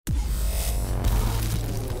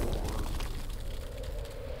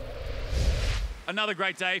Another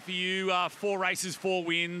great day for you. 4 races, 4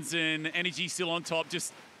 wins, and energy still on top,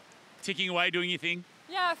 just ticking away, doing your thing.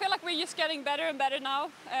 Yeah, I feel like we're just getting better and better now.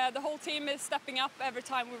 The whole team is stepping up every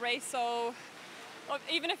time we race, so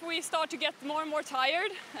even if we start to get more and more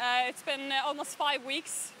tired, it's been almost 5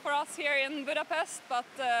 weeks for us here in Budapest, but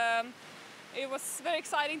it was very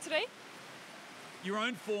exciting today. Your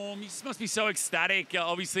own form, you just must be so ecstatic.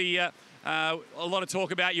 Obviously, a lot of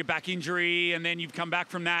talk about your back injury, and then you've come back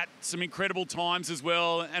from that, some incredible times as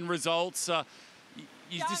well, and results. At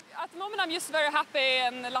the moment I'm just very happy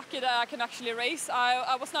and lucky that I can actually race.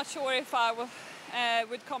 I was not sure if I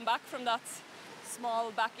would come back from that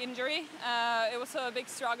small back injury. It was a big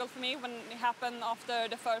struggle for me when it happened after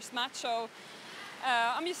the first match, so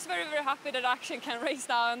I'm just very, very happy that I actually can race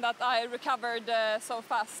now and that I recovered so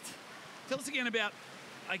fast. Tell us again about,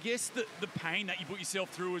 I guess, the pain that you put yourself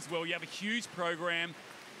through as well. You have a huge program.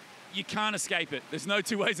 You can't escape it. There's no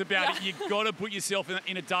two ways about it. You've got to put yourself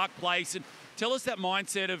in a dark place. And tell us that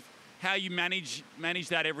mindset of how you manage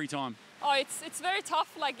that every time. Oh, it's very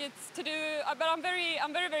tough, like it's to do. But I'm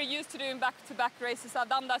very used to doing back-to-back races. I've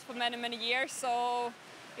done that for many years, so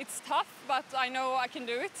it's tough. But I know I can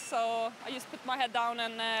do it. So I just put my head down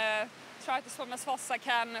and try to swim as fast as I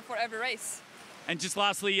can for every race. And just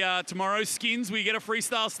lastly, tomorrow, skins, we get a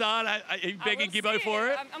freestyle start. Are you begging Gibbo for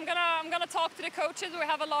it? I'm gonna talk to the coaches. We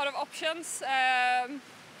have a lot of options.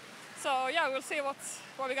 So yeah, we'll see what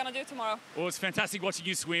we're gonna do tomorrow. Well, it's fantastic watching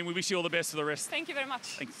you swim. We wish you all the best for the rest. Thank you very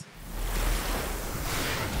much. Thanks.